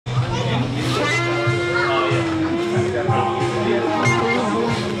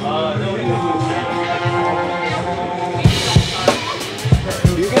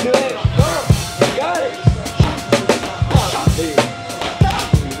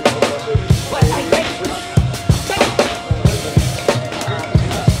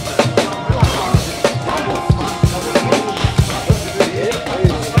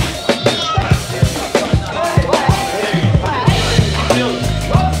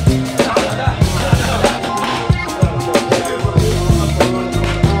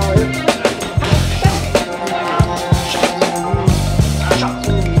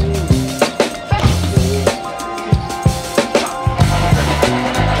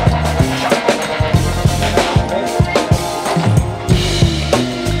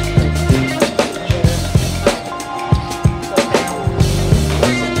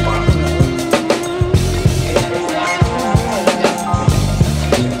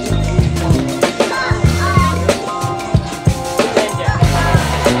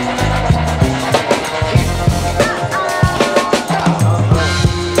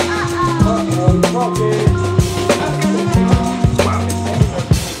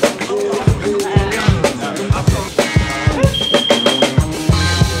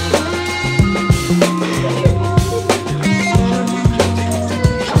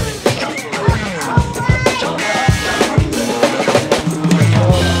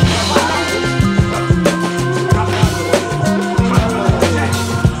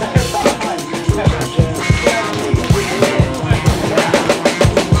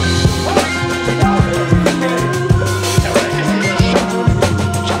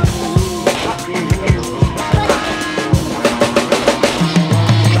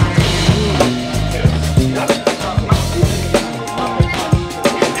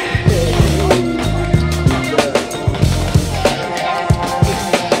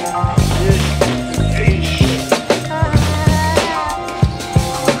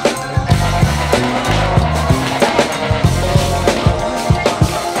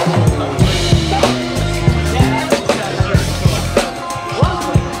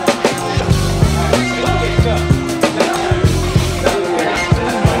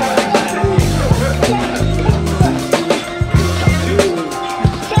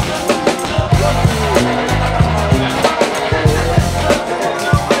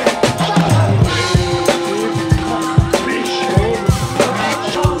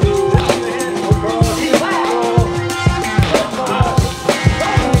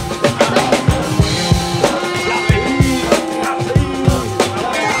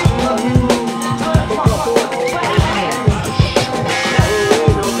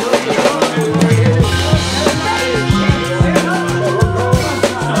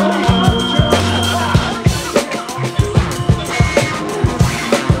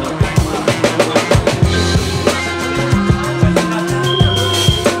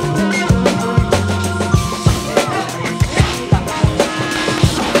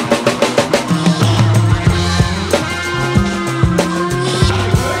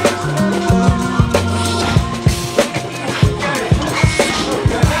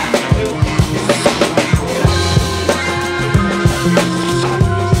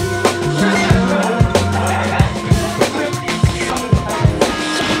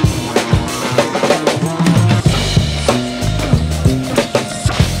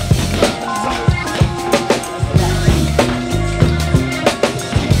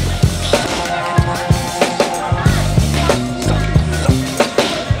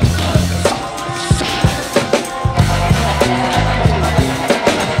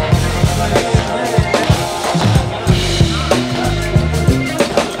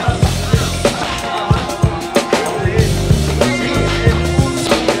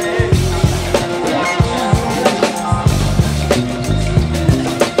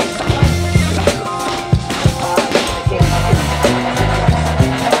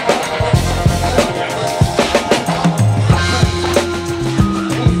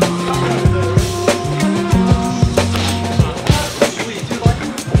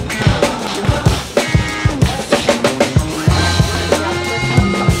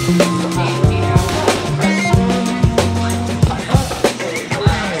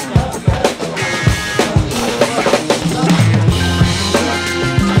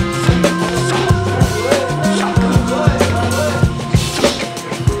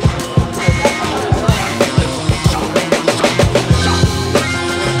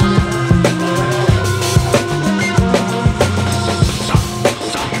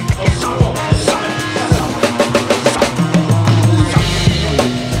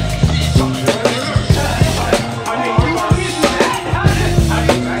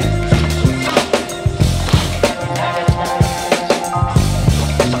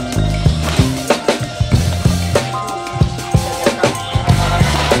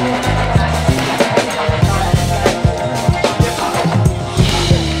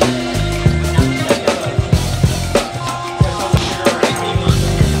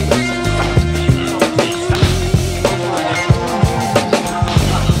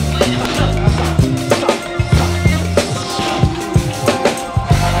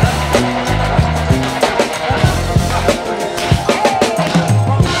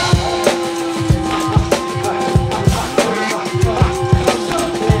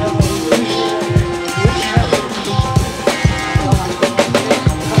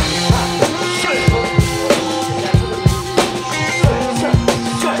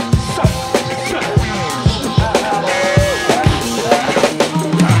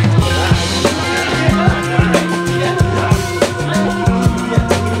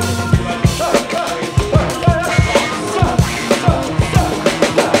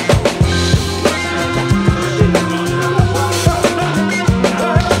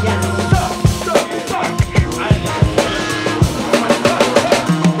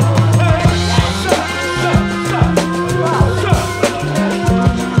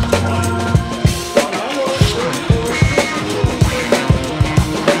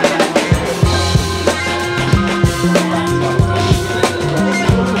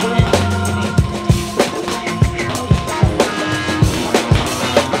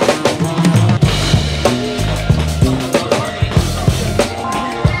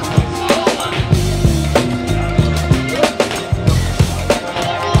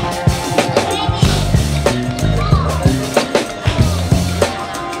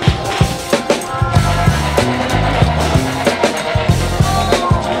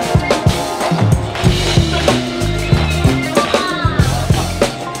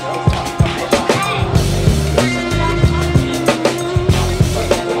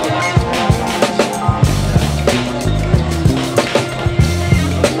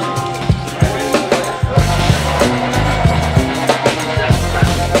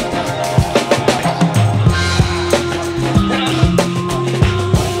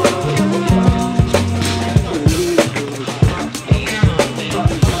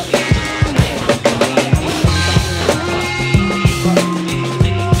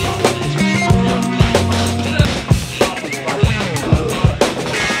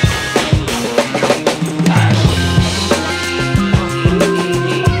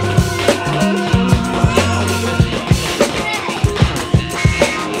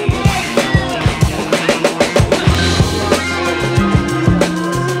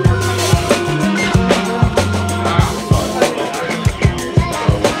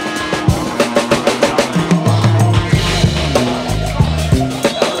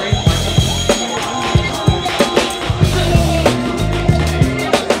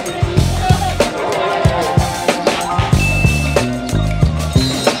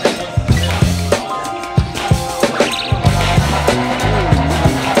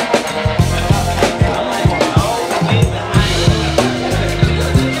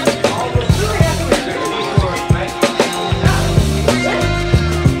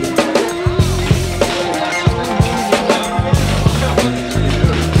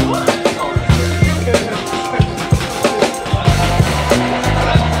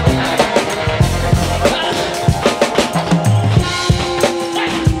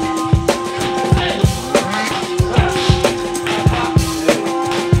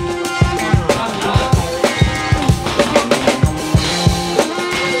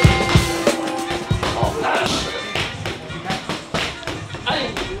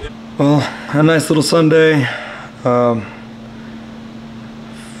a nice little Sunday.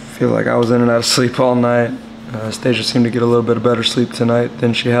 Feel like I was in and out of sleep all night. Astacia seemed to get a little bit of better sleep tonight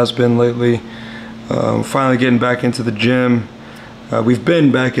than she has been lately. Finally getting back into the gym. We've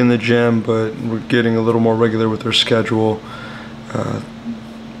been back in the gym, but we're getting a little more regular with our schedule.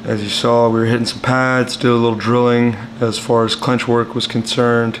 As you saw, we were hitting some pads, did a little drilling as far as clinch work was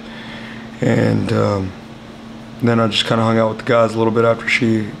concerned, and then I just kind of hung out with the guys a little bit after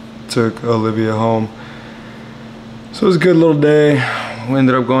she took Olivia home. So it was a good little day. We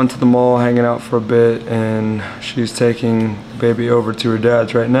ended up going to the mall, hanging out for a bit, and she's taking the baby over to her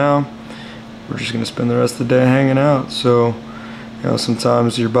dad's right now. We're just gonna spend the rest of the day hanging out. So, you know,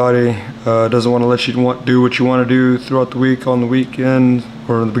 sometimes your body doesn't want to let you do what you want to do throughout the week, on the weekend,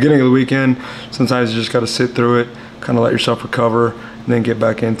 or in the beginning of the weekend. Sometimes you just got to sit through it, kind of let yourself recover, and then get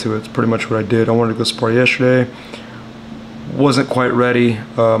back into it. It's pretty much what I did. I wanted to go spar yesterday. Wasn't quite ready.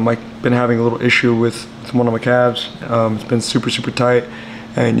 I've been having a little issue with one of my calves. It's been super tight.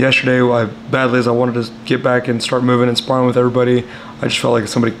 And yesterday, badly as I wanted to get back and start moving and sparring with everybody, I just felt like if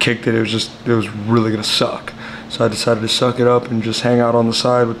somebody kicked it, it was really gonna suck. So I decided to suck it up and just hang out on the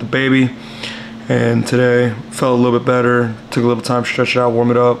side with the baby. And today, felt a little bit better. Took a little time to stretch it out,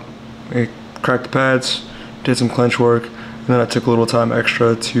 warm it up. I cracked the pads, did some clinch work, and then I took a little time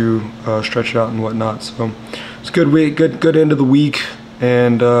extra to stretch it out and whatnot. So it's a good week, good end of the week,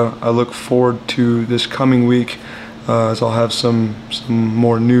 and I look forward to this coming week, as I'll have some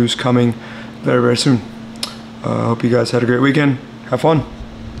more news coming very soon. I hope you guys had a great weekend. Have fun.